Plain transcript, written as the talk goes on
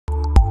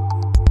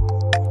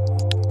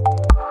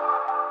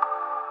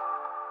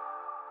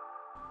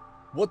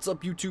What's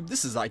up YouTube,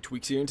 this is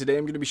iTweaks here, and today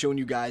I'm going to be showing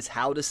you guys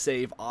how to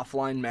save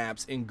offline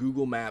maps in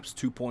Google Maps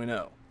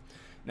 2.0.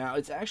 Now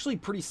it's actually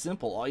pretty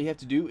simple. All you have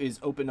to do is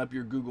open up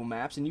your Google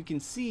Maps and you can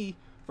see,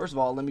 first of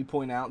all, let me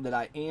point out that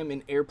I am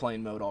in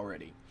airplane mode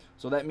already.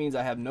 So that means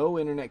I have no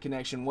internet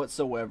connection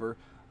whatsoever,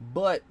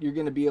 but you're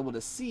going to be able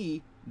to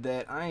see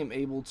that I am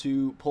able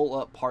to pull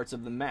up parts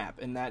of the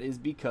map, and that is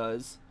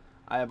because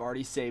I have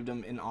already saved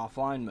them in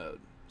offline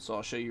mode. So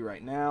I'll show you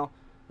right now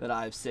that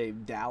I've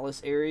saved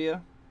Dallas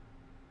area.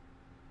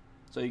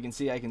 So you can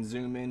see I can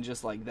zoom in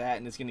just like that,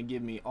 and it's going to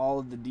give me all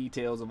of the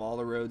details of all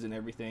the roads and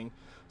everything.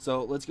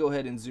 So let's go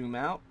ahead and zoom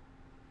out.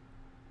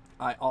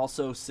 I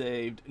also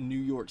saved New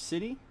York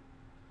City.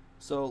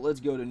 So let's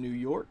go to New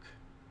York.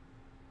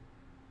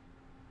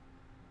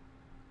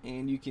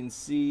 And you can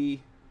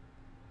see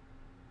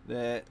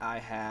that I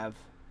have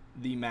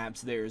the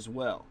maps there as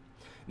well.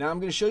 Now I'm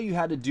going to show you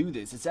how to do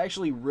this. It's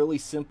actually really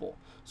simple.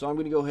 So I'm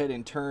going to go ahead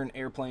and turn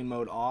airplane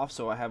mode off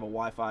so I have a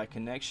Wi-Fi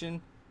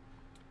connection.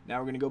 Now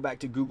we're going to go back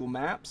to Google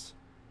Maps,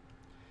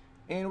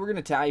 and we're going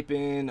to type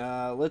in,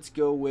 let's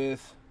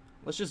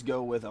just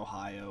go with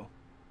Ohio.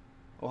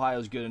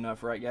 Ohio's good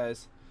enough, right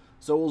guys?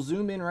 So we'll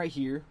zoom in right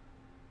here,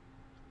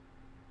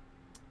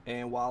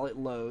 and while it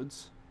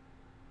loads,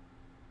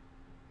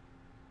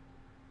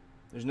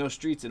 there's no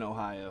streets in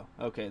Ohio.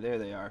 Okay, there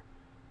they are.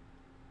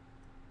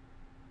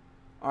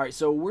 Alright,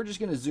 so we're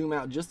just going to zoom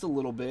out just a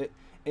little bit,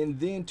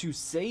 and then to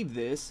save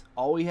this,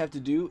 all we have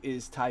to do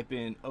is type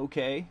in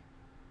OK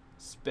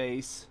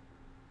space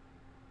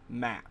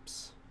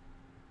maps.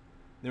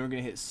 Then we're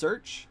going to hit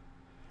search,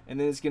 and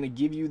then it's going to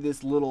give you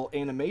this little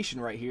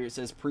animation right here. It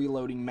says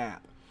preloading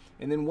map,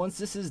 and then once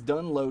this is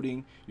done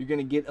loading, you're going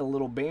to get a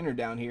little banner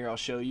down here. I'll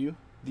show you.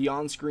 The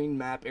on-screen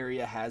map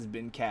area has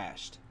been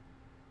cached.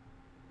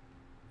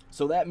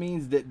 So that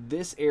means that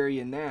this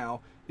area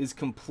now is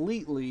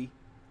completely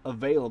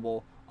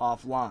available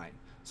offline.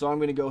 So I'm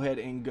going to go ahead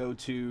and go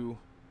to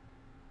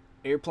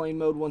airplane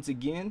mode once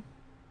again.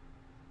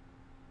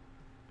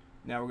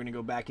 Now we're going to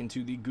go back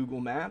into the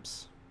Google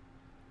Maps,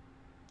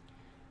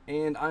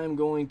 and I'm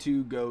going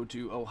to go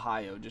to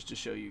Ohio just to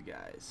show you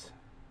guys.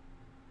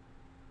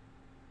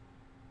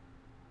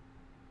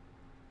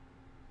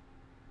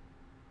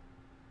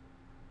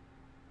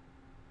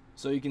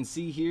 So you can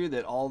see here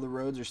that all the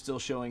roads are still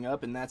showing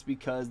up, and that's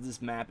because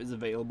this map is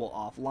available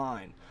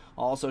offline.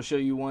 I'll also show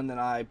you one that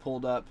I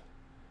pulled up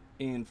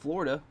in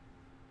Florida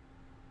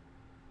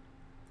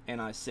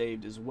and I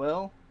saved as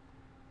well.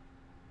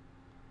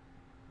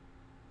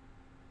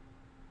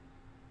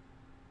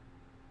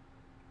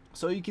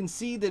 So you can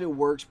see that it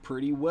works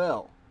pretty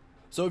well.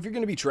 So if you're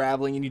going to be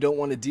traveling and you don't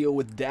want to deal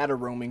with data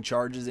roaming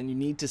charges and you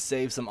need to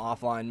save some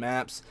offline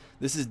maps,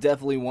 this is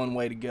definitely one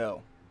way to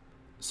go.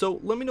 So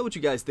let me know what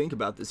you guys think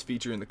about this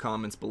feature in the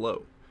comments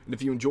below. And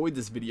if you enjoyed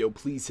this video,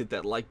 please hit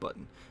that like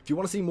button. If you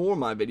want to see more of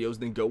my videos,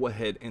 then go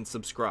ahead and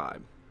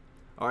subscribe.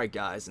 Alright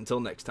guys, until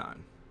next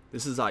time,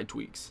 this is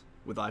iTweaks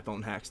with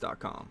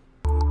iPhoneHacks.com.